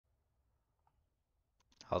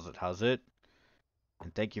How's it?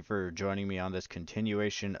 And thank you for joining me on this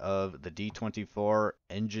continuation of the D24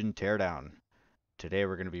 engine teardown. Today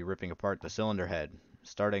we're going to be ripping apart the cylinder head,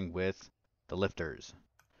 starting with the lifters.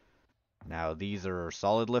 Now these are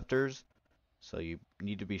solid lifters, so you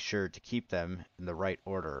need to be sure to keep them in the right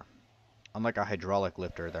order. Unlike a hydraulic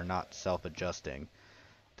lifter, they're not self-adjusting.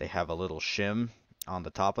 They have a little shim on the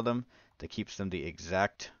top of them that keeps them the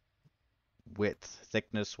exact width,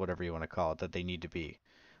 thickness, whatever you want to call it, that they need to be.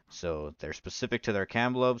 So they're specific to their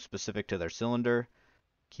cam lobe, specific to their cylinder.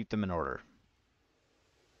 Keep them in order.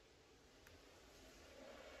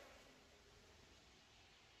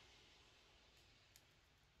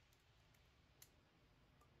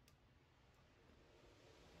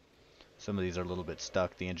 Some of these are a little bit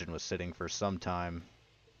stuck. The engine was sitting for some time.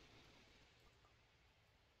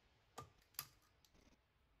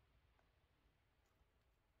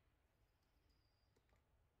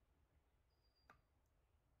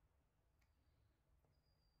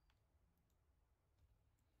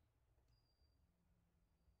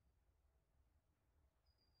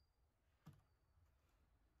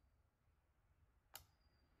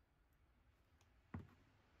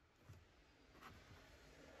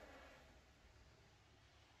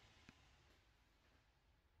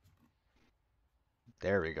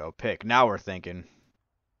 There we go. Pick. Now we're thinking.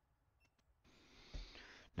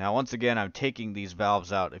 Now once again, I'm taking these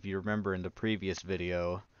valves out. If you remember in the previous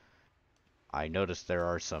video, I noticed there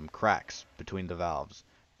are some cracks between the valves.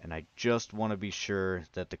 And I just want to be sure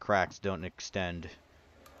that the cracks don't extend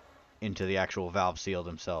into the actual valve seal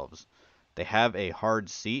themselves. They have a hard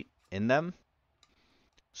seat in them,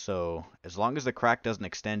 so as long as the crack doesn't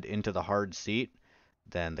extend into the hard seat,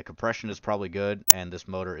 then the compression is probably good and this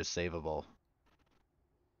motor is savable.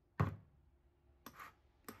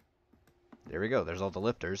 There we go, there's all the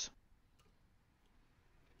lifters.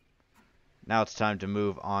 Now it's time to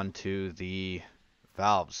move on to the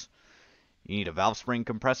valves. You need a valve spring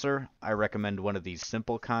compressor. I recommend one of these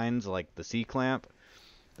simple kinds like the C-clamp.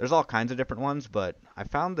 There's all kinds of different ones, but I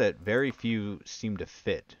found that very few seem to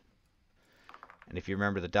fit. And if you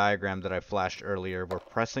remember the diagram that I flashed earlier, we're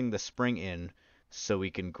pressing the spring in so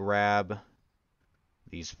we can grab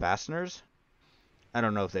these fasteners. I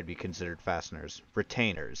don't know if they'd be considered fasteners.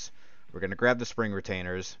 Retainers. We're going to grab the spring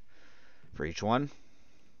retainers for each one.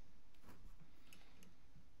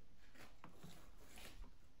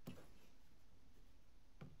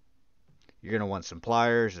 You're going to want some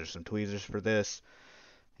pliers or some tweezers for this.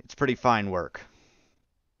 It's pretty fine work.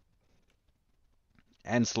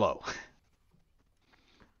 And slow.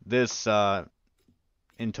 This,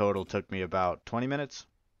 in total, took me about 20 minutes.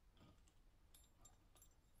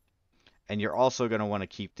 And you're also going to want to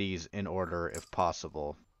keep these in order if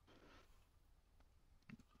possible,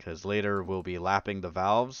 because later we'll be lapping the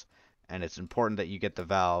valves, and it's important that you get the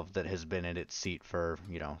valve that has been in its seat for,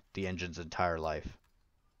 the engine's entire life.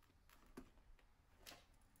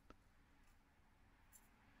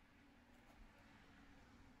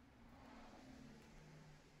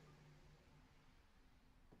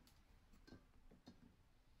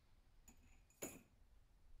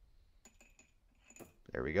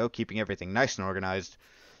 There we go, keeping everything nice and organized.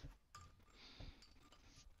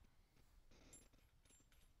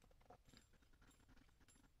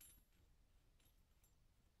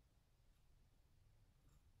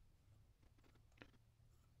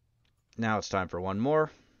 Now it's time for one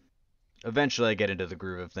more. Eventually I get into the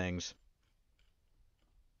groove of things.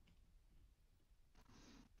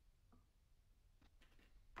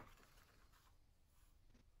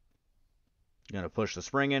 I'm going to push the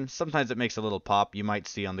spring in. Sometimes it makes a little pop. You might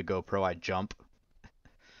see on the GoPro I jump.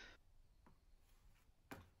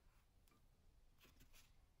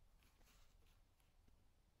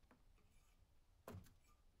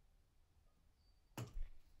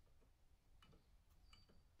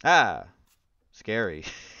 Ah, scary.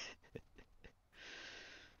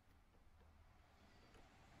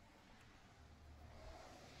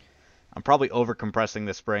 I'm probably over compressing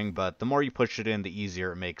the spring, but the more you push it in, the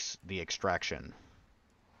easier it makes the extraction.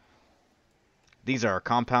 These are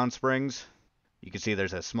compound springs. You can see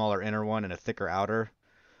there's a smaller inner one and a thicker outer.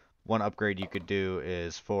 One upgrade you could do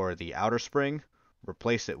is for the outer spring,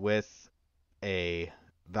 replace it with a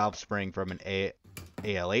valve spring from an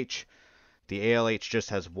ALH. The ALH just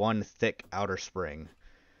has one thick outer spring.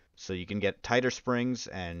 So you can get tighter springs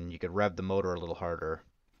and you could rev the motor a little harder.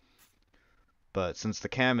 But since the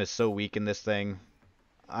cam is so weak in this thing,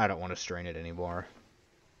 I don't want to strain it anymore.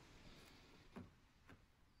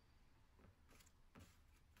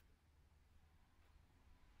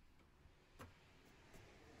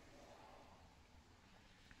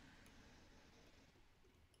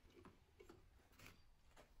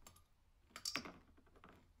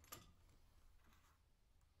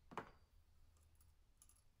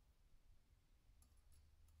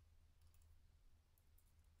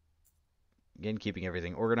 Again, keeping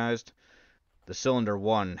everything organized. The cylinder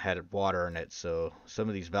 1 had water in it, so some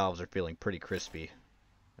of these valves are feeling pretty crispy.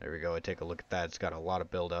 There we go, I take a look at that. It's got a lot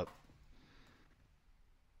of buildup.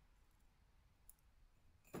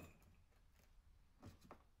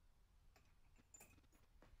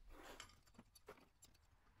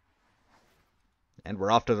 And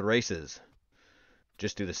we're off to the races.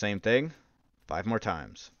 Just do the same thing 5 more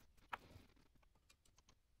times.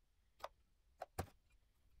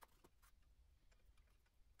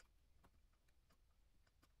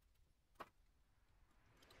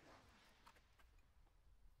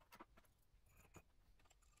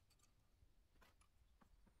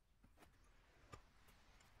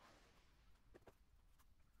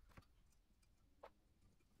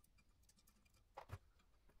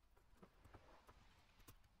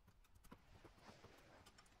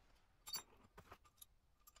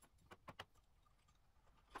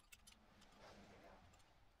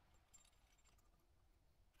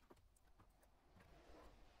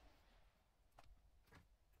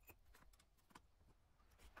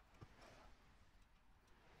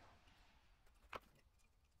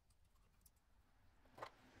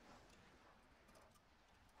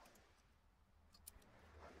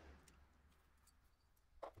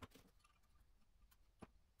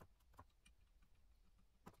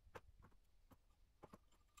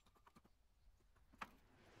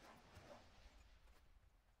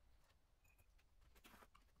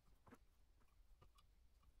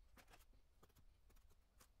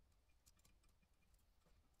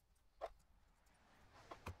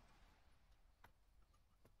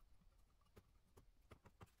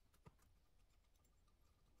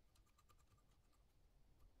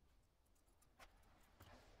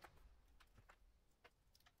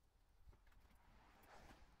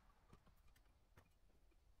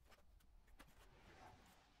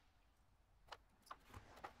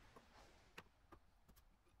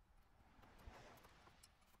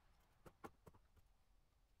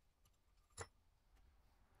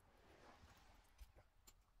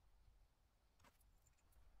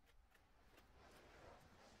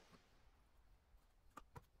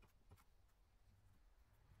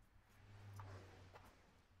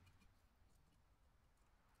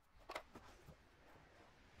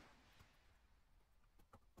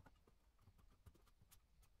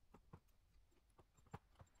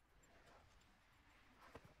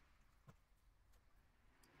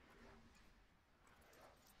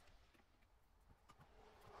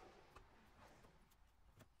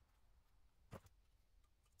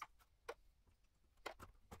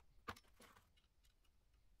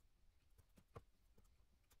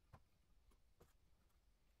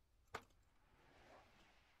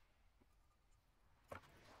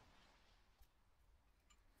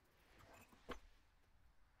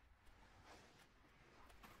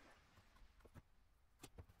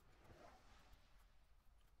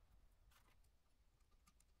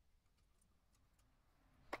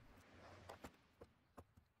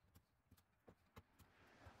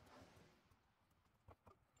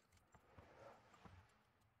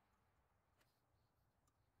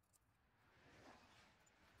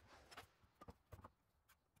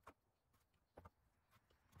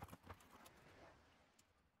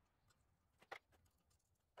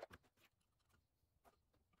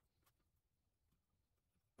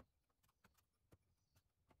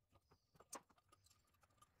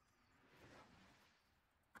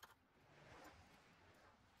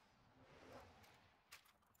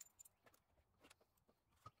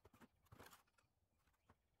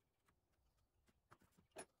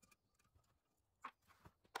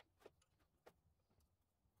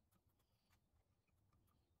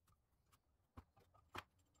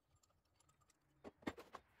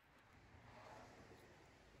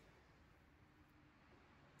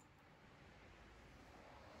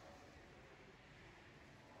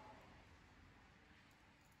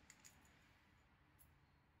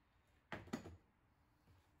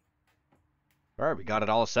 Alright, we got it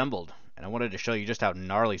all assembled. And I wanted to show you just how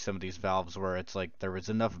gnarly some of these valves were. It's like there was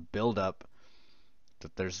enough buildup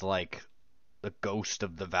that there's like the ghost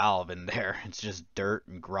of the valve in there. It's just dirt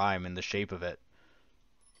and grime in the shape of it.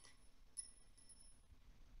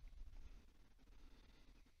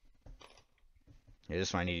 Yeah,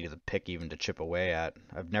 this one I need the pick even to chip away at.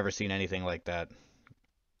 I've never seen anything like that.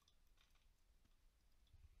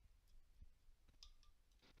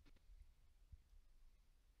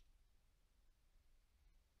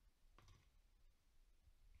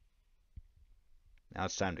 Now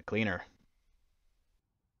it's time to clean her.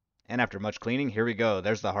 And after much cleaning, here we go.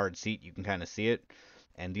 There's the hard seat. You can kind of see it.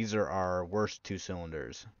 And these are our worst 2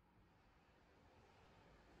 cylinders.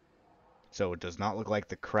 So it does not look like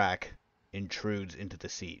the crack intrudes into the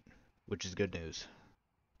seat, which is good news.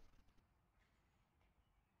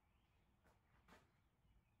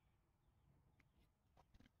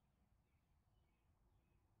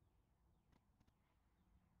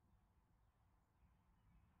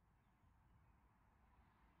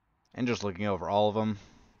 And just looking over all of them,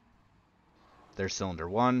 there's cylinder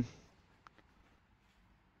 1.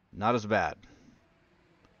 Not as bad.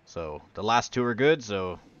 So the last 2 are good,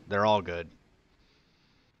 so they're all good.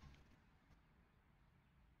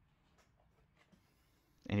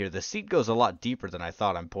 And here, the seat goes a lot deeper than I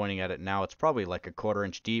thought. I'm pointing at it now. It's probably like a 1/4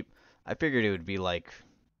 inch deep. I figured it would be like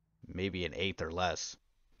maybe an 1/8 or less.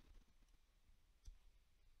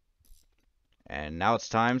 And now it's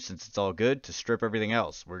time, since it's all good, to strip everything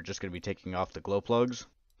else. We're just going to be taking off the glow plugs.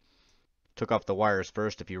 Took off the wires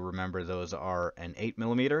first. If you remember, those are an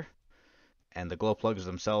 8mm, and the glow plugs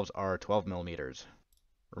themselves are 12mm.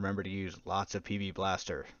 Remember to use lots of PB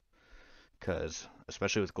Blaster, because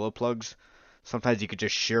especially with glow plugs, sometimes you could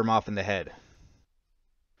just shear them off in the head.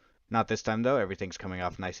 Not this time though, everything's coming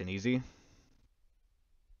off nice and easy.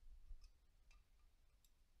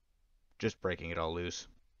 Just breaking it all loose.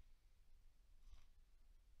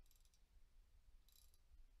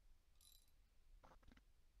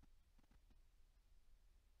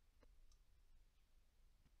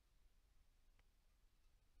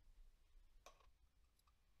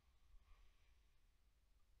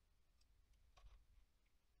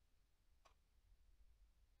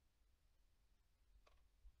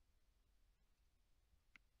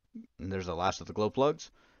 And there's the last of the glow plugs.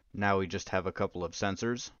 Now we just have a couple of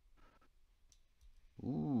sensors.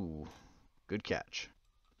 Ooh, good catch.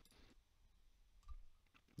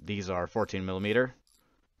 These are 14mm.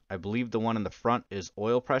 I believe the one in the front is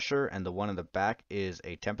oil pressure and the one in the back is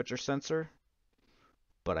a temperature sensor,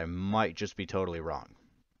 but I might just be totally wrong.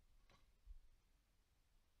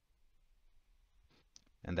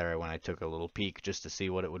 And there I went, I took a little peek just to see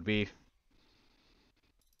what it would be.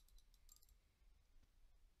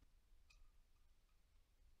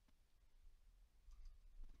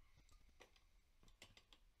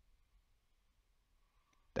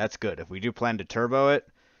 That's good. If we do plan to turbo it,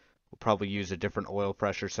 we'll probably use a different oil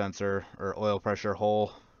pressure sensor or oil pressure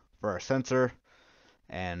hole for our sensor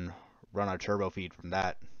and run our turbo feed from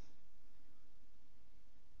that.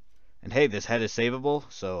 And hey, this head is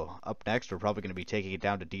savable, so up next we're probably going to be taking it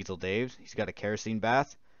down to Diesel Dave's. He's got a kerosene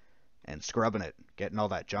bath and scrubbing it, getting all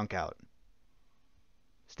that junk out.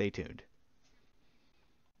 Stay tuned.